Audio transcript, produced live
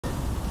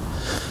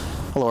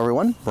Hello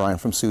everyone, Brian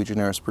from Sui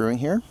Generis Brewing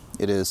here.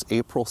 It is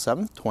April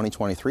 7th,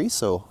 2023,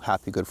 so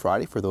happy Good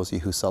Friday for those of you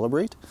who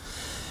celebrate.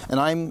 And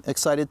I'm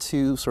excited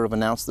to sort of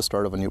announce the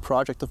start of a new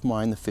project of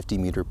mine, the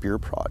 50-meter beer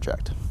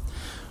project.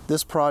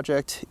 This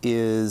project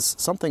is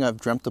something I've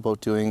dreamt about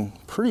doing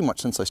pretty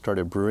much since I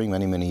started brewing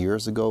many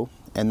years ago,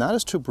 and that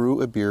is to brew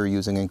a beer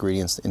using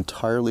ingredients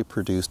entirely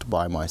produced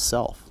by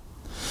myself.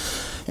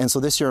 And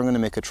so this year I'm going to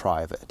make a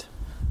try of it.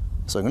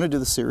 So I'm going to do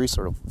the series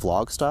sort of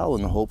vlog style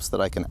in the hopes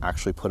that I can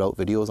actually put out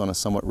videos on a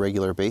somewhat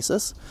regular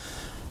basis.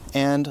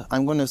 And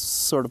I'm going to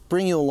sort of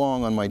bring you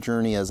along on my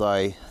journey as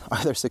I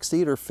either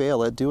succeed or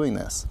fail at doing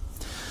this.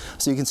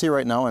 So you can see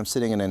right now I'm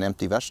sitting in an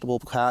empty vegetable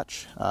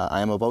patch. I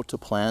am about to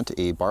plant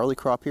a barley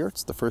crop here.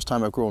 It's the first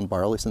time I've grown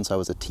barley since I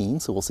was a teen,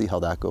 so we'll see how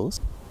that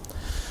goes.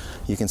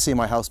 You can see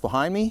my house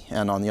behind me,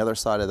 and on the other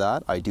side of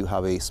that I do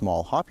have a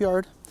small hop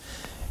yard.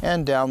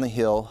 And down the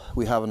hill,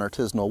 we have an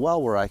artisanal well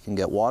where I can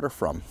get water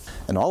from.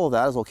 And all of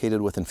that is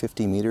located within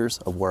 50 meters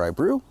of where I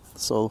brew,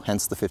 so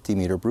hence the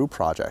 50-meter brew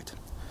project.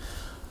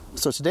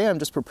 So today I'm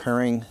just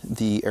preparing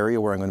the area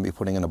where I'm going to be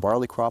putting in a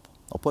barley crop.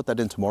 I'll put that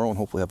in tomorrow and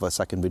hopefully have a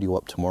second video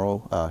up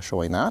tomorrow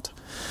showing that.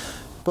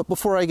 But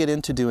before I get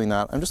into doing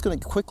that, I'm just going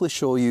to quickly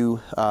show you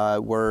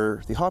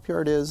where the hop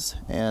yard is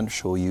and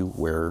show you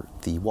where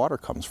the water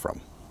comes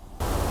from.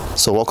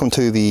 So welcome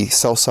to the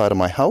south side of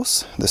my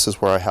house. This is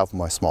where I have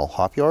my small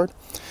hop yard.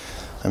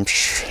 I'm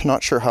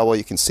not sure how well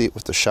you can see it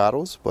with the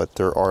shadows, but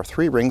there are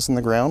 3 rings in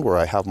the ground where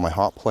I have my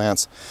hop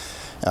plants.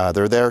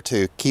 They're there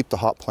to keep the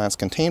hop plants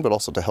contained, but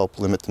also to help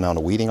limit the amount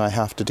of weeding I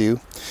have to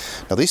do.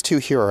 Now these 2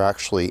 here are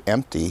actually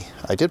empty.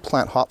 I did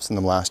plant hops in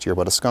them last year,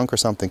 but a skunk or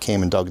something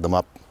came and dug them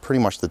up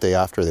pretty much the day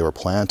after they were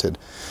planted.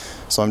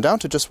 So I'm down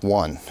to just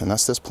 1, and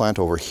that's this plant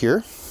over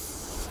here.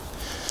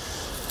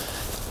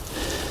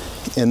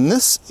 And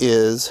this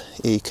is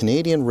a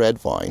Canadian red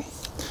vine,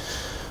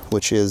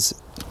 which is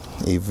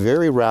a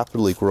very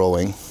rapidly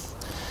growing,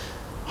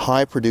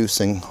 high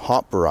producing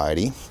hop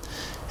variety.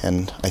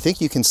 And I think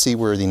you can see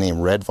where the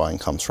name red vine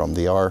comes from.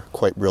 They are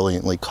quite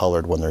brilliantly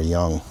colored when they're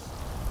young.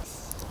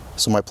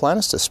 So my plan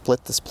is to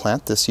split this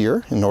plant this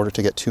year in order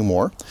to get 2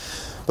 more.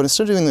 But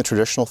instead of doing the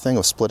traditional thing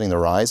of splitting the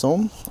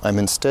rhizome, I'm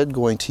instead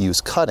going to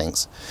use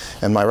cuttings.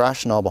 And my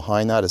rationale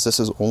behind that is this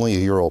is only a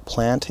year-old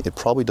plant. It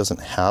probably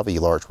doesn't have a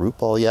large root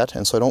ball yet,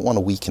 and so I don't want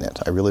to weaken it.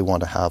 I really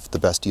want to have the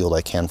best yield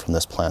I can from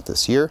this plant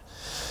this year.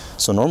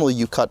 So normally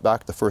you cut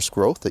back the first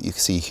growth that you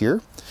see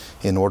here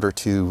in order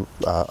to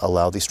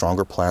allow the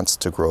stronger plants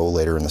to grow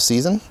later in the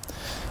season.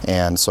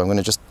 And so I'm going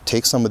to just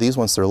take some of these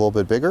once they're a little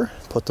bit bigger,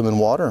 put them in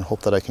water, and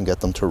hope that I can get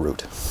them to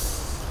root.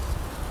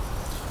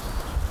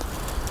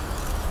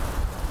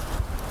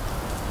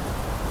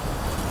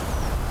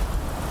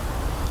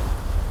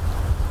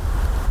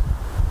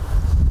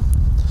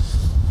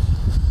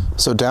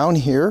 So down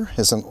here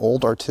is an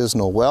old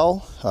artisanal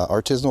well.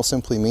 Artisanal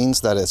simply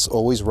means that it's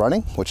always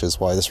running, which is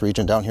why this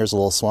region down here is a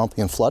little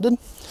swampy and flooded.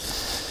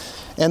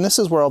 And this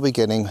is where I'll be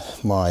getting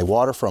my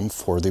water from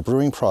for the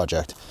brewing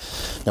project.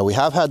 Now we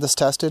have had this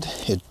tested.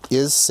 It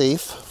is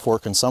safe for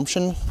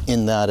consumption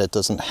in that it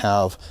doesn't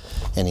have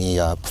any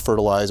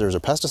fertilizers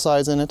or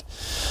pesticides in it.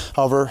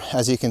 However,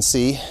 as you can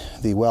see,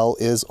 the well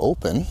is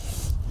open.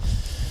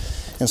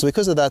 And so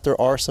because of that,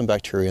 there are some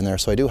bacteria in there,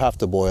 so I do have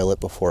to boil it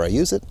before I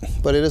use it,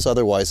 but it is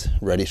otherwise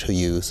ready to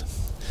use.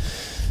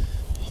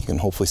 You can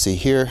hopefully see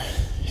here,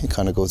 it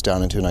kind of goes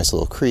down into a nice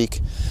little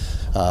creek,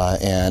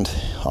 and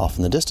off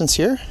in the distance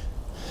here,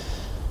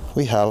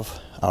 we have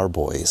our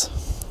boys.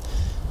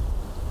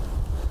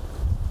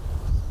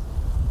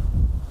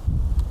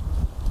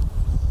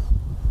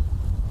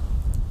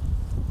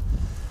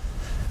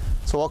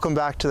 So welcome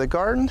back to the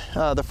garden.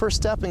 The first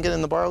step in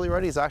getting the barley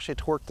ready is actually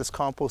to work this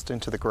compost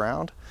into the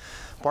ground.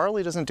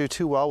 Barley doesn't do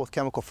too well with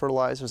chemical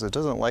fertilizers. It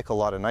doesn't like a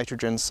lot of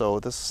nitrogen, so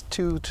this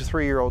 2 to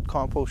 3 year old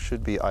compost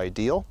should be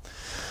ideal.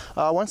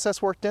 Once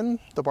that's worked in,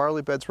 the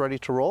barley bed's ready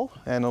to roll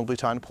and it'll be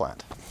time to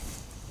plant.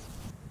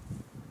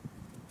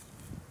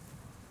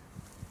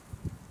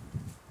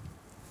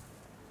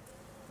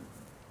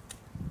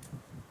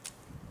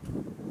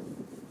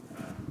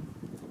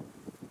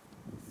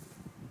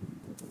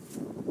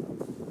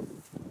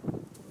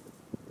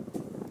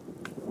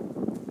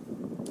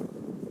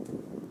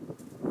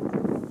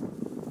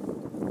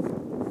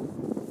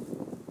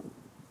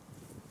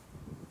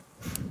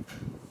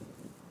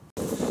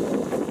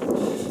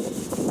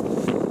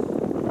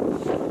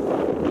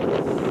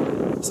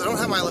 So I don't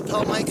have my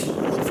lapel mic,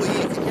 hopefully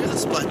you can hear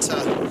this, but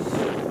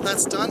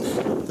that's done.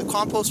 The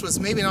compost was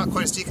maybe not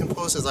quite as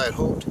decomposed as I had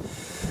hoped,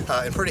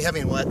 and pretty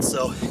heavy and wet,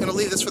 so I'm going to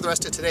leave this for the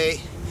rest of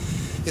today.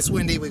 It's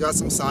windy, we got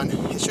some sun.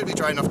 It should be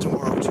dry enough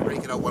tomorrow to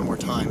break it out one more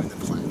time and then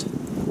plant.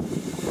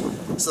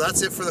 So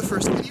that's it for the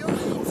first video.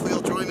 Hopefully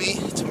you'll join me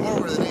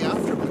tomorrow or the day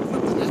after when I put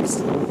up the next.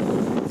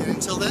 And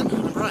until then,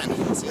 I'm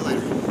Brian. See you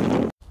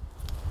later.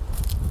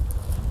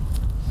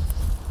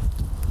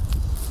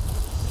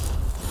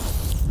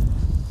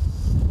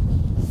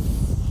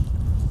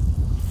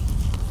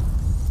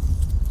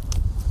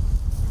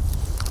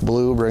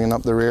 Blue bringing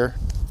up the rear.